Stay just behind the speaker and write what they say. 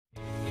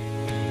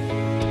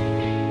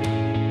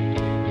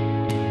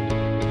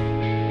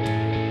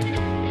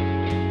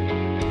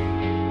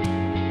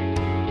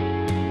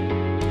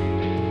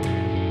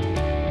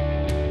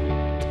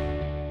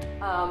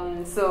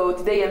So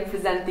today I'm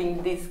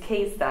presenting this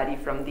case study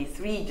from this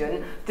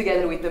region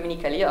together with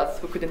Dominique Alios,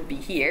 who couldn't be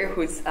here,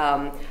 who's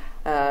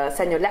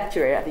senior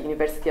lecturer at the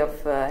University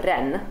of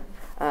Rennes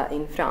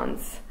in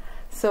France.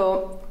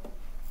 So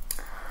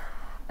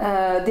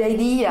the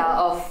idea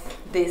of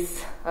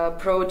this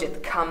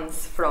project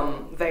comes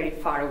from very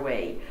far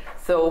away.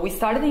 So we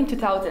started in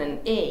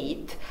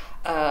 2008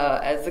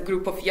 as a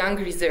group of young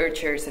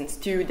researchers and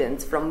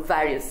students from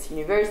various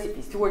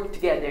universities to work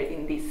together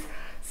in this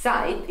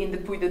site in the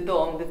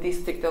Puy-de-Dome, the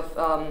district of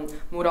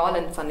Murol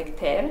and Saint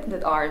Nectaire,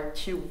 that are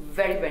two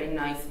very, very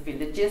nice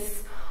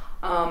villages,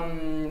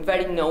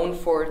 very known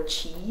for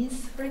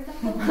cheese, for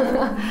example.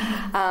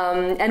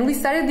 And we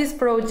started this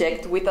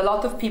project with a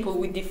lot of people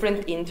with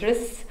different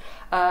interests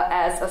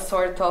as a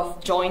sort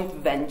of joint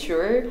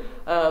venture,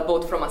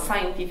 both from a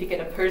scientific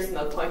and a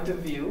personal point of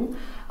view.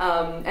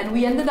 And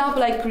we ended up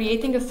like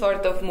creating a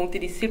sort of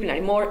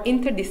multidisciplinary, more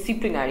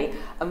interdisciplinary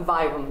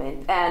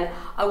environment. And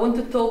I want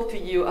to talk to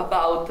you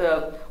about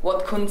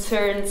what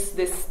concerns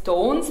the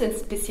stones and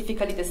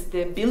specifically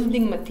the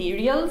building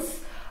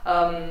materials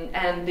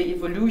and the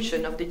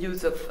evolution of the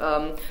use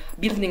of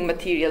building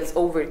materials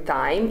over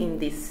time in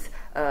this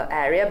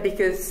area,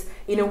 because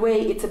in a way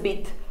it's a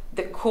bit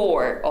the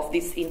core of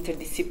this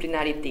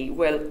interdisciplinarity,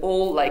 where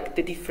all like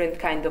the different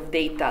kind of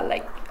data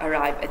like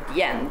arrive at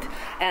the end,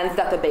 and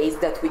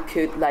database that we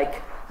could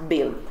like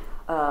build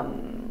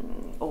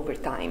over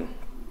time.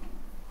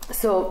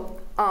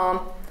 So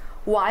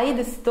why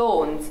the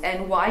stones,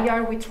 and why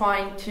are we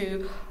trying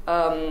to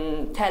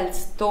tell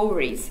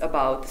stories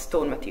about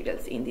stone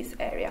materials in this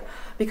area?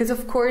 Because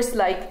of course,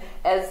 like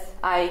as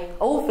I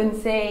often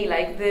say,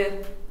 like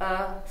the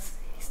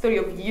history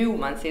of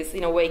humans is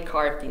in a way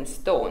carved in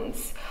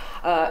stones.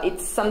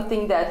 It's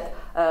something that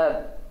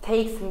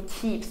takes and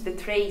keeps the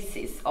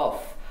traces of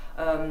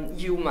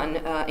human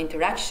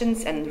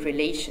interactions and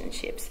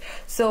relationships.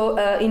 So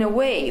in a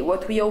way,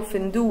 what we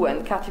often do,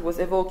 and Kathy was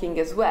evoking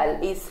as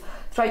well, is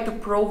try to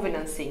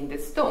provenancing the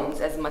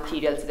stones as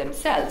materials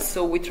themselves.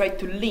 So we try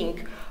to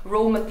link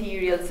raw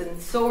materials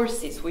and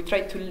sources. We try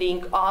to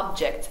link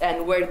objects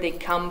and where they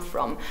come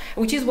from,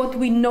 which is what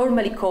we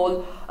normally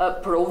call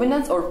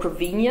provenance or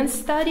provenience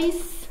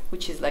studies,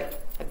 which is like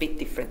a bit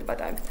different,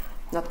 but I'm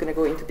not going to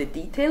go into the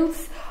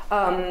details,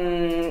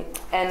 and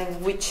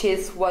which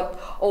is what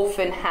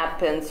often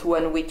happens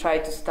when we try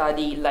to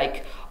study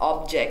like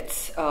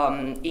objects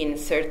in a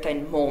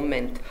certain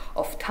moment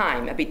of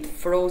time, a bit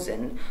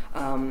frozen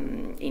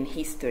in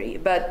history.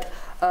 But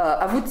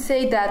I would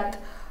say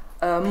that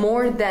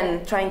more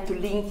than trying to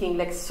linking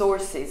like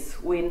sources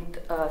with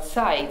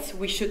sites,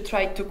 we should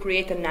try to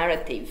create a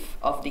narrative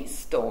of these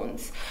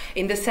stones,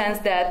 in the sense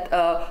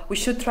that we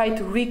should try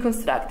to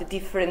reconstruct the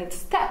different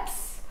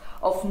steps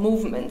of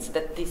movements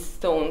that these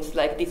stones,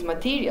 like these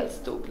materials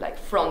took, like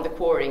from the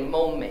quarrying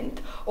moment,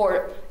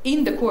 or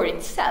in the quarry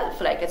itself,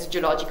 like as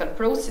geological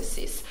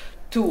processes,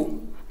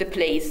 to the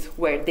place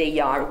where they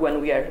are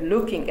when we are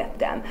looking at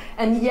them.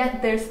 And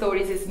yet their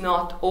stories is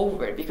not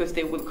over, because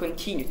they will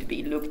continue to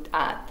be looked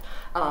at,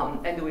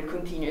 and they will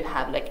continue to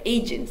have like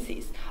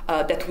agencies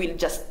that will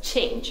just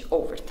change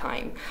over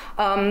time.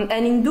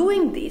 And in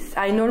doing this,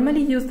 I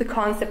normally use the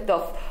concept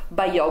of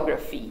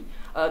biography,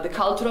 the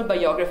cultural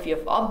biography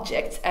of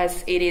objects,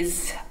 as it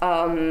is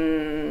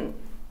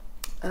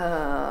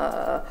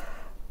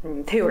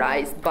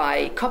theorized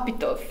by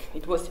Kopytov.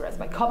 It was theorized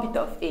by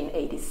Kopytov in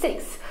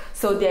 '86.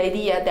 So the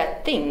idea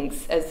that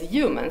things as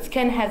humans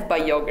can have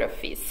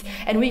biographies,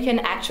 and we can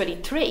actually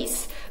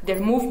trace their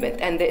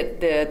movement and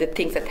the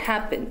things that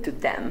happen to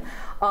them.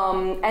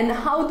 And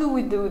how do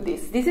we do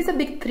this? This is a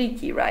bit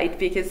tricky, right?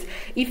 Because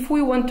if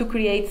we want to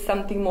create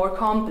something more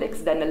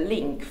complex than a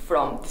link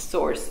from the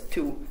source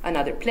to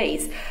another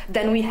place,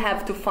 then we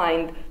have to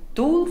find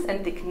tools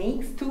and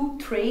techniques to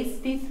trace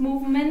these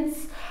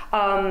movements.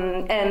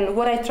 And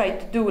what I try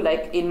to do,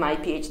 like in my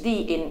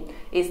PhD,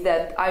 is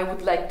that I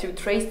would like to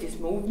trace these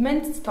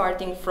movements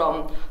starting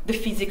from the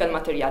physical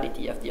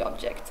materiality of the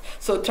object.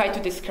 So try to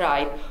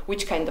describe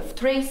which kind of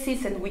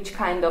traces and which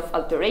kind of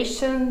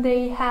alteration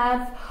they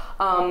have,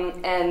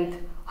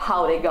 and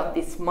how they got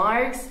these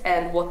marks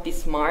and what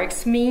these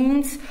marks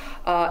means,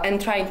 and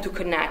trying to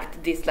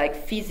connect these like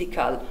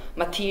physical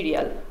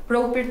material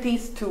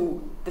properties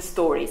to the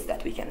stories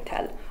that we can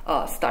tell,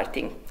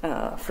 starting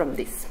from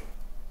this.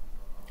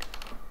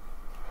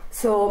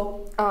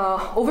 So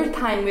over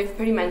time we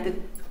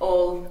experimented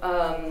all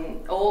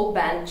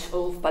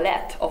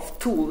palette of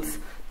tools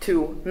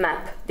to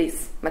map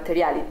these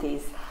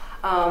materialities,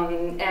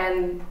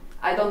 and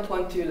I don't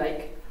want to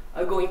like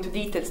go into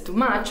details too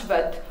much,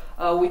 but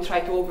we try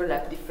to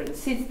overlap different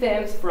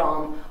systems,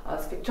 from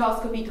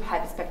spectroscopy to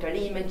hyperspectral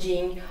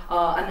imaging,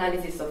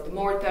 analysis of the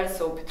mortars,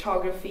 so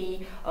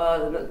petrography,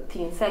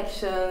 thin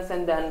sections,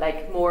 and then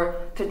like more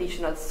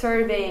traditional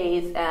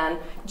surveys and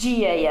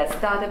GIS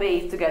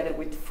database together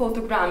with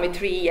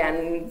photogrammetry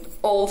and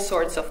all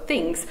sorts of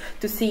things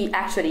to see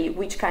actually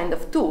which kind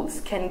of tools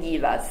can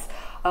give us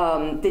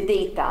the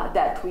data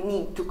that we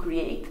need to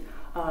create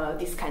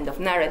this kind of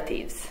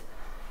narratives.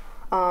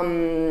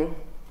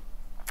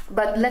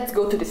 But let's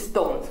go to the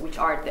stones, which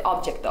are the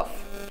object of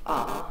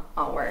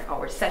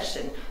our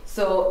session.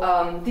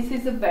 So this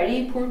is a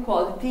very poor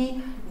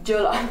quality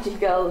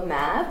geological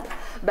map,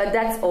 but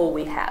that's all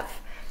we have.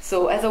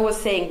 So as I was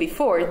saying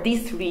before,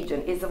 this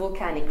region is a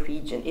volcanic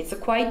region. It's a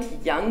quite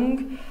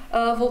young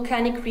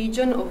volcanic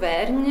region,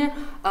 Auvergne.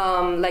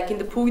 Like in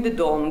the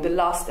Puy-de-Dome, the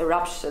last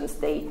eruptions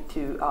date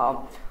to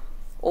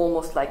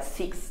almost like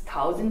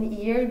 6,000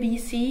 years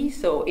BC,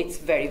 so it's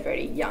very,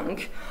 very young.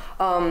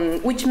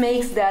 Which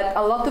makes that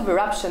a lot of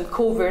eruption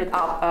covered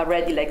up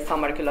already like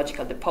some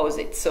archaeological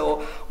deposits.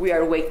 So we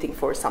are waiting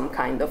for some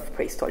kind of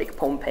prehistoric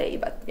Pompeii,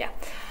 but yeah.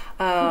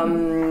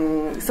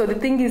 So the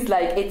thing is,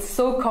 like, it's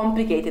so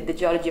complicated, the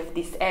geology of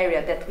this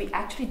area, that we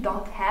actually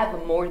don't have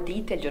a more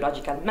detailed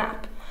geological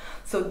map.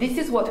 So this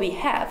is what we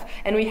have,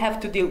 and we have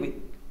to deal with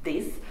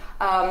this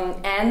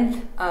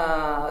and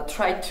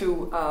try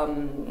to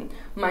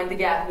mind the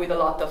gap with a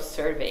lot of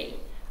survey.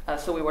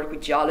 So we work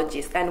with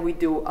geologists, and we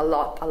do a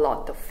lot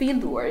of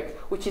field work,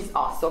 which is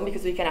awesome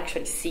because we can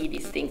actually see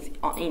these things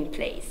in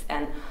place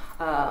and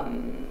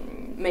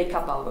make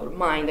up our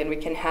mind, and we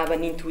can have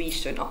an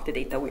intuition of the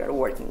data we are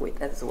working with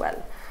as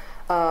well.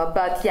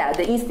 But yeah,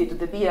 the institute,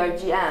 the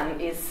BRGM,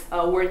 is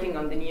working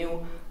on the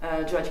new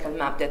geological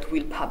map that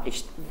will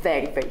publish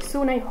very, very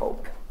soon, I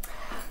hope.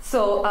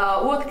 So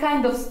what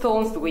kind of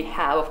stones do we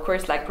have? Of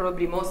course, like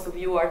probably most of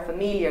you are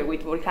familiar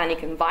with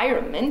volcanic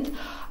environment,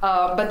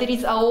 but there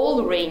is a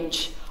whole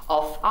range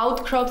of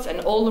outcrops and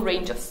all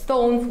range of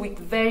stones with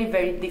very,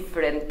 very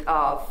different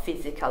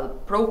physical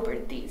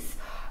properties.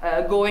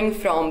 Going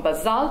from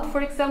basalt,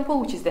 for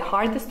example, which is the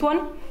hardest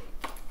one.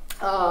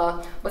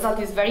 Basalt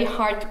is very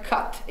hard to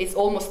cut. It's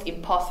almost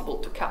impossible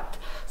to cut.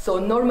 So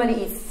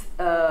normally it's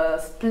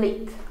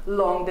split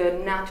along the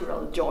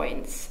natural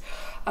joints.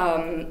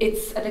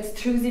 It's an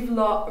extrusive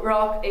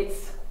rock.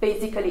 It's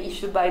basically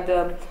issued by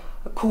the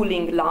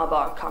cooling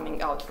lava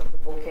coming out from the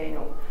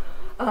volcano.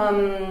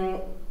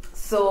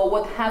 So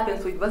what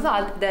happens with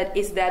basalt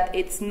is that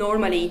it's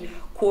normally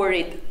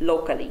quarried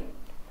locally.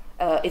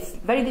 It's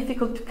very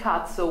difficult to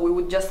cut, so we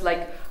would just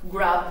like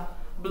grab a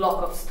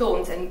block of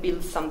stones and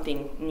build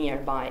something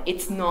nearby.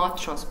 It's not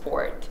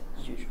transported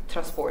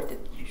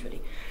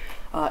usually.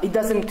 It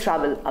doesn't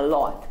travel a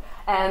lot.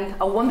 And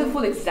a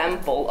wonderful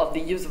example of the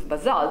use of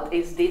basalt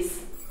is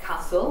this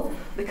castle,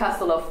 the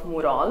castle of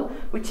Murol,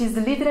 which is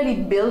literally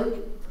built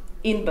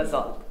in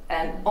basalt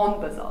and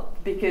on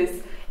basalt,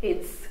 because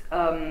it's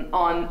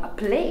on a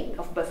plate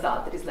of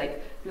basalt that is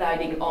like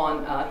gliding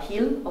on a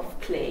hill of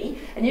clay,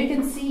 and you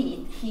can see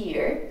it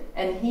here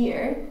and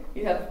here.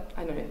 You have,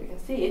 I don't know if you can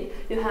see it,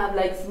 you have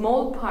like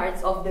small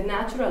parts of the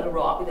natural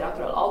rock, the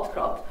natural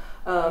outcrop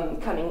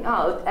coming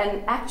out,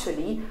 and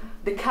actually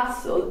the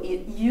castle,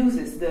 it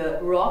uses the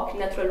rock,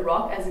 natural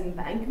rock, as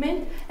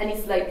embankment, and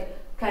it's like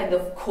kind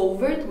of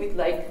covered with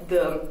like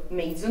the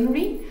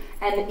masonry,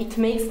 and it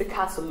makes the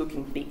castle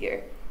looking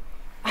bigger.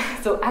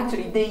 So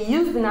actually they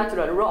use the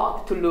natural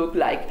rock to look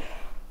like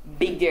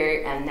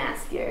bigger and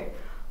nastier.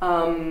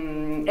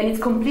 And it's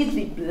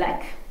completely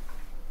black,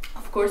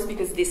 of course,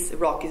 because this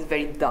rock is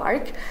very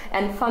dark.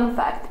 And fun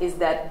fact is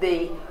that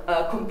they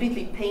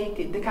completely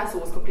painted, the castle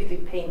was completely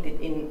painted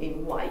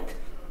in white,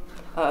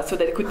 so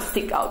that it could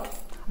stick out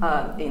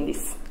in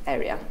this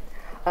area.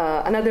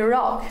 Another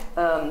rock,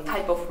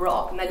 type of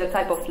rock, another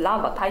type of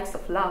lava, types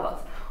of lavas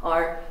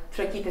are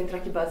trachyte and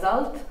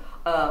trachybasalt,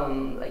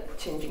 like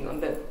changing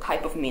on the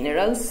type of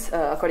minerals,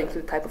 according to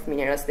the type of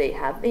minerals they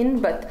have in,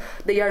 but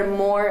they are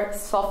more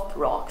soft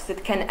rocks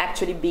that can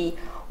actually be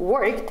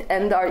worked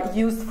and are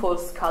used for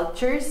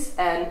sculptures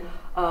and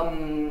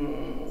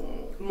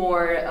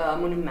more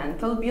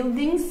monumental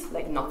buildings,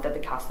 like not that the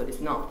castle is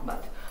not,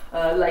 but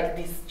like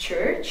this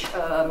church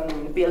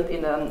built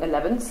in the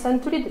 11th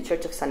century, the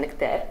Church of Saint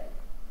Nectaire.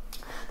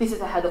 This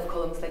is a head of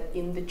columns like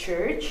in the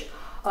church.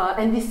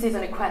 And this is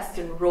an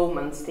equestrian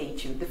Roman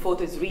statue. The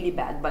photo is really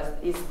bad, but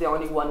it's the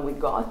only one we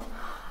got.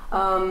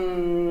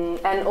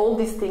 And all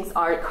these things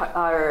are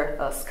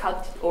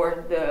sculpted,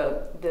 or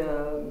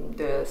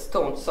the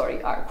stones,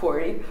 sorry, are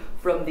quarried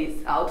from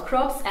these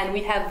outcrops. And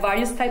we have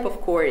various type of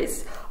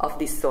quarries of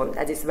this stone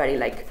that is very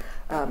like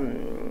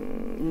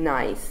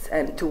nice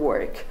and to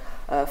work,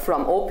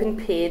 from open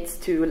pits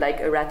to like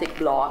erratic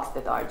blocks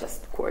that are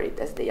just quarried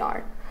as they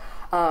are.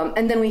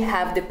 And then we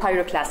have the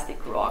pyroclastic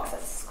rocks,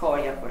 as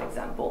scoria, for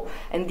example.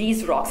 And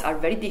these rocks are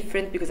very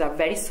different because they're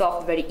very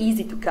soft, very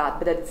easy to cut,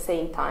 but at the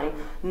same time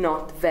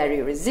not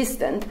very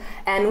resistant.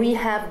 And we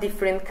have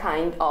different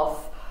kind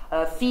of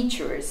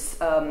features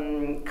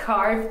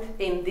carved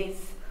in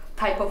this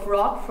type of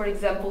rock. For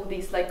example,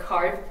 these like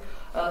carved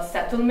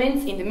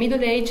settlements in the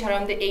Middle Age,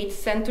 around the 8th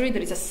century.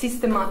 There is a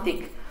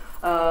systematic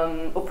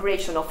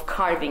operation of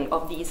carving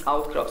of these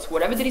outcrops.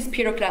 Wherever there is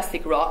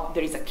pyroclastic rock,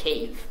 there is a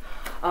cave.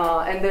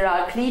 And there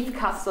are cliff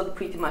castles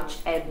pretty much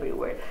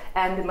everywhere.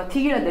 And the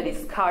material that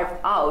is carved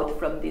out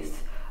from this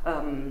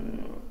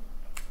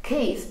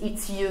caves,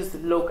 it's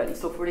used locally.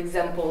 So for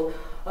example,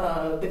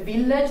 the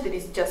village that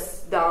is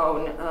just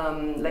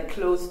down, like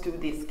close to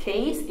this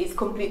cave, is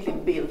completely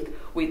built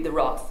with the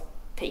rocks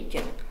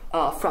taken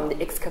from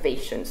the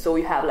excavation. So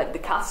you have like the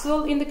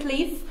castle in the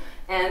cliff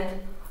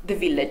and the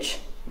village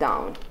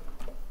down.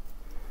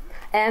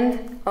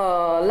 And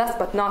last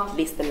but not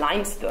least, the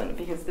limestone,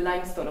 because the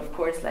limestone, of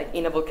course, like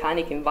in a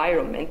volcanic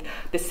environment,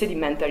 the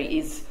sedimentary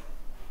is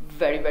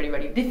very, very,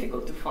 very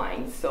difficult to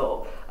find.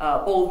 So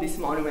all these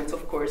monuments,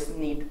 of course,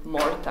 need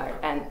mortar,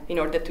 and in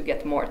order to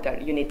get mortar,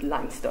 you need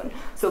limestone.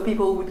 So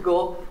people would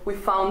go. We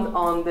found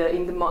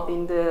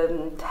in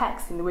the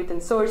text, in the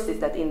written sources,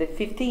 that in the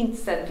 15th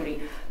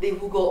century they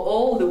would go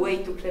all the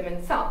way to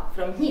Clemenceau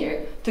from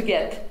here to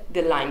get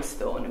the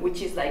limestone,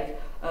 which is like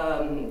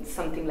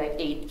something like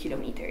 8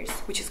 kilometers,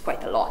 which is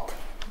quite a lot.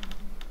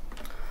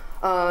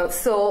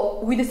 So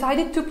we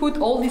decided to put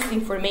all this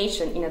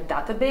information in a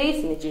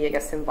database, in a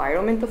GIS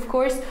environment, of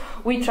course.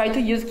 We try to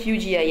use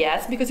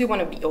QGIS because we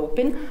want to be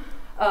open,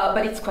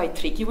 but it's quite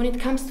tricky when it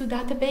comes to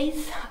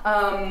database.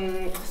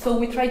 So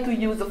we try to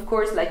use, of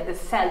course, like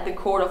the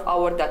core of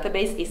our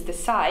database is the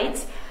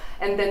sites,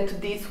 and then to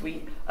this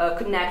we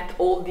connect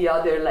all the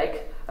other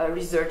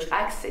research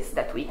axes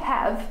that we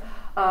have.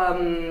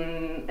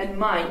 And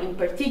mine in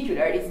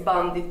particular is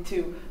bounded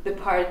to the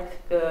part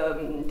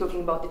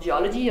talking about the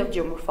geology, of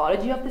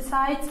geomorphology of the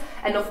sites,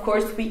 and of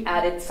course we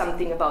added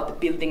something about the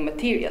building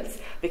materials,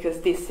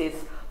 because this is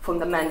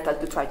fundamental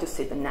to try to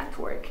see the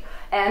network.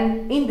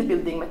 And in the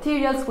building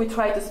materials we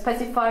try to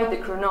specify the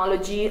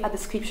chronology, a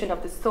description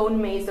of the stone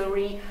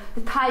masonry,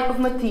 the type of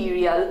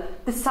material,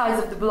 the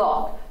size of the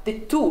block, the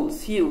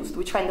tools used,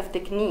 which kind of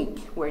technique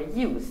were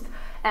used,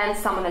 and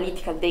some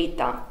analytical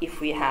data if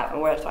we're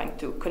trying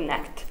to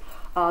connect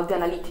the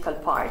analytical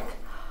part.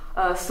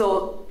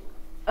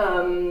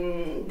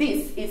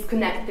 This is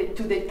connected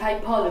to the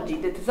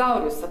typology. The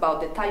thesaurus about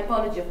the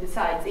typology of the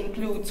sites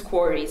includes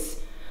quarries.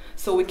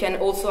 So we can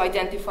also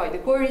identify the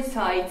quarry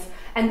sites,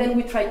 and then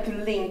we try to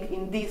link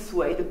in this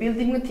way the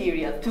building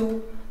material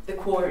to the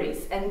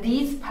quarries, and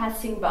these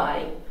passing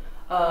by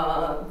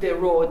the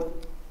road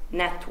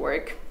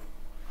network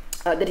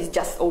that is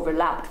just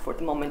overlapped for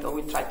the moment, or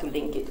we try to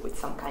link it with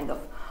some kind of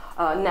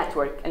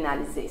network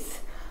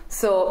analysis.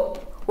 So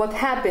what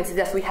happens is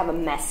that we have a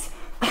mess.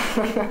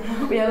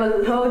 We have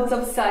loads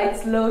of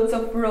sites, loads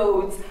of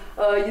roads.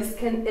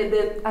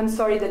 I'm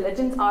sorry, the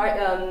legends are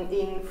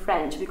in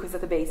French because the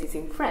database is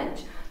in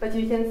French. But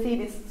you can see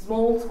these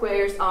small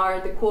squares are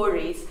the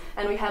quarries,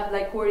 and we have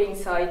like quarrying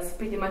sites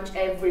pretty much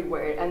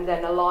everywhere, and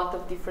then a lot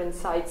of different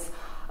sites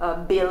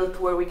built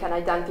where we can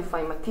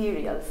identify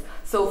materials.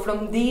 So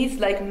from these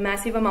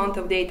massive amount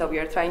of data, we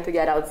are trying to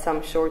get out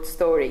some short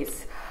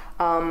stories.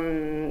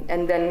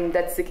 And then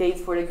that's the case,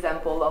 for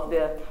example, of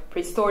the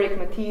prehistoric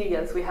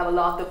materials. We have a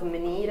lot of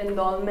menhir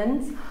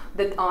endowments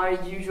that are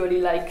usually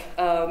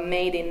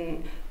made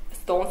in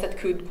stones that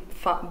could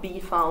be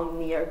found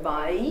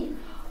nearby.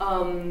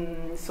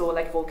 So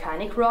like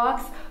volcanic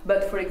rocks,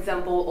 but for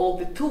example, all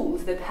the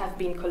tools that have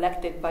been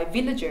collected by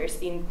villagers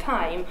in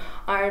time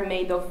are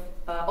made of,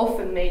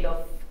 often made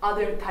of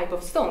other type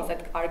of stones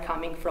that are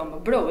coming from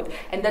abroad,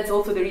 and that's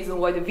also the reason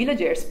why the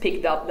villagers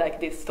picked up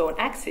these stone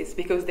axes,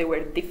 because they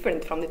were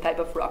different from the type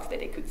of rocks that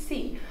they could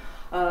see.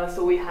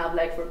 So we have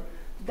for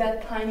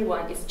that tiny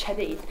one is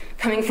chadeite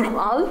coming from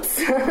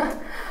Alps.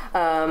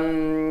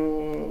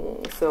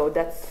 So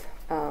that's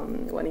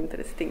one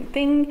interesting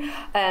thing,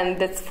 and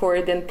that's for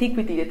the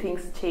antiquity. The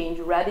things change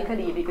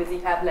radically because we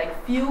have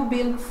few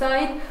built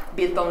sites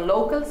built on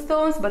local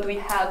stones, but we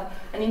have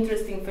an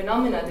interesting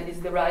phenomenon that is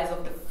the rise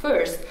of the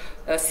first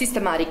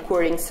systematic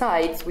quarrying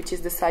sites, which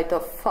is the site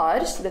of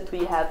Fars that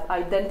we have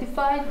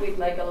identified with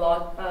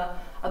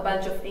a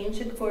bunch of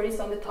ancient quarries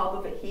on the top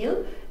of a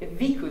hill, a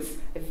vicus,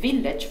 a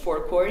village for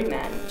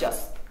quarrymen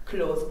just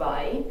close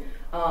by.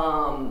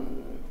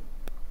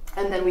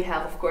 And then we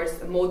have, of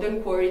course, a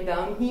modern quarry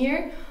down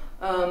here.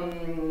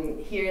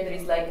 Here there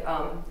is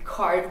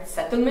carved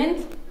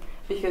settlement,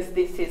 because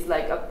this is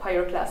a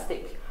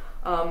pyroclastic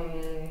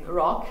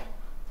rock,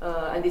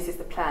 and this is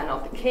the plan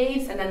of the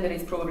caves. And then there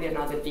is probably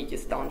another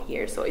vicus down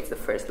here. So it's the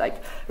first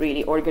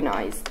really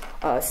organized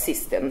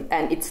system,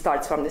 and it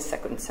starts from the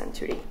 2nd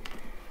century.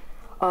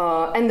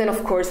 And then,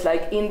 of course,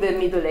 in the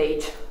Middle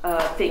Age,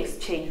 things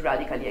change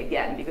radically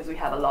again, because we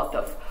have a lot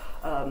of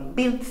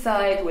built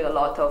site with a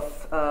lot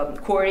of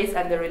quarries,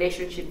 and the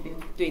relationship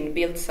between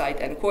built site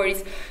and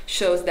quarries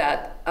shows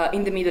that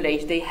in the Middle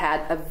Age they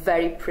had a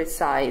very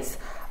precise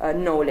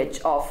knowledge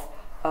of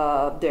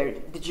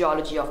the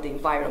geology of the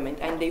environment,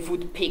 and they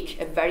would pick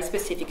a very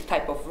specific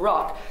type of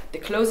rock, the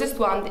closest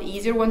one, the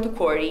easier one to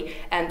quarry,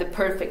 and the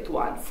perfect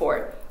one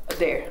for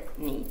their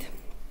need.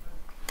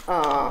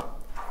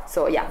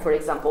 So yeah, for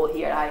example,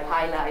 here I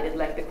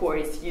highlighted the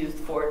quarries used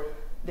for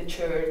the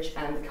church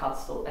and the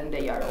castle, and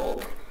they are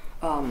all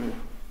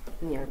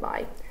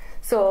nearby.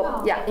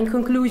 So yeah, in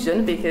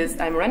conclusion, because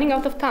I'm running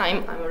out of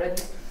time, I'm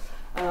already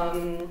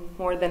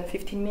more than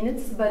 15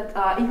 minutes, but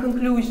in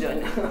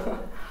conclusion,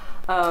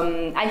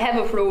 I have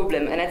a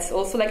problem, and it's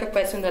also a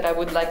question that I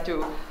would like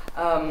to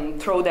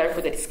throw there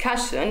for the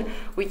discussion,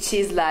 which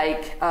is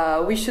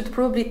we should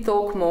probably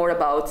talk more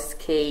about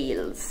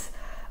scales.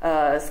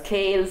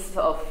 Scales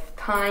of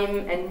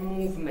time and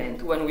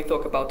movement when we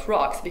talk about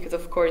rocks, because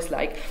of course,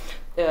 like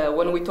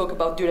when we talk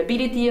about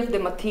durability of the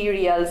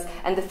materials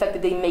and the fact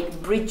that they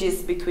make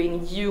bridges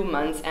between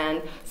humans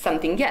and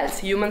something else,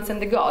 humans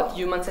and the god,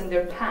 humans and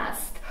their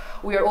past,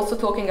 we are also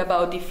talking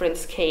about different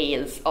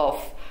scales of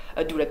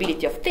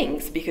durability of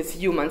things, because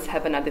humans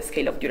have another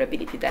scale of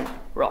durability than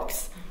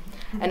rocks.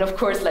 And of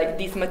course, like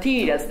these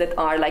materials that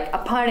are like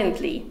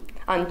apparently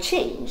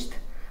unchanged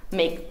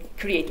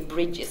create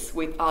bridges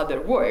with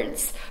other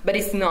worlds, but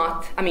it's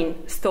not, I mean,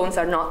 stones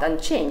are not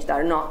unchanged,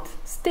 are not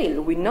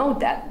still. We know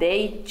that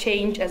they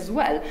change as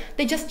well.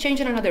 They just change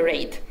at another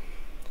rate.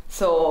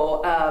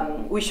 So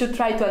we should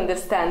try to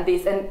understand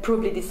this and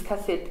probably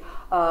discuss it,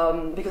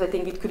 because I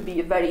think it could be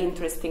a very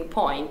interesting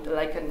point,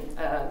 like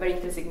a very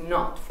interesting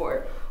note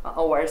for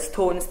our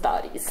stone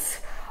studies.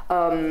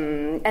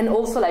 And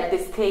also like the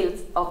scales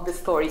of the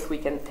stories we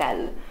can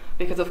tell.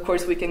 Because of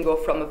course we can go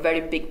from a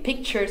very big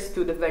pictures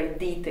to the very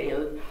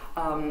detailed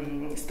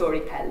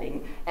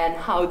storytelling, and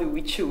how do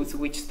we choose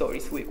which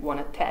stories we want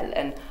to tell,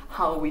 and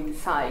how we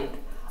decide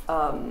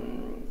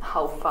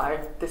how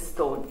far the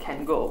stone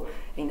can go,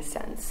 in a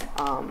sense.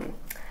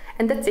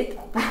 And that's it.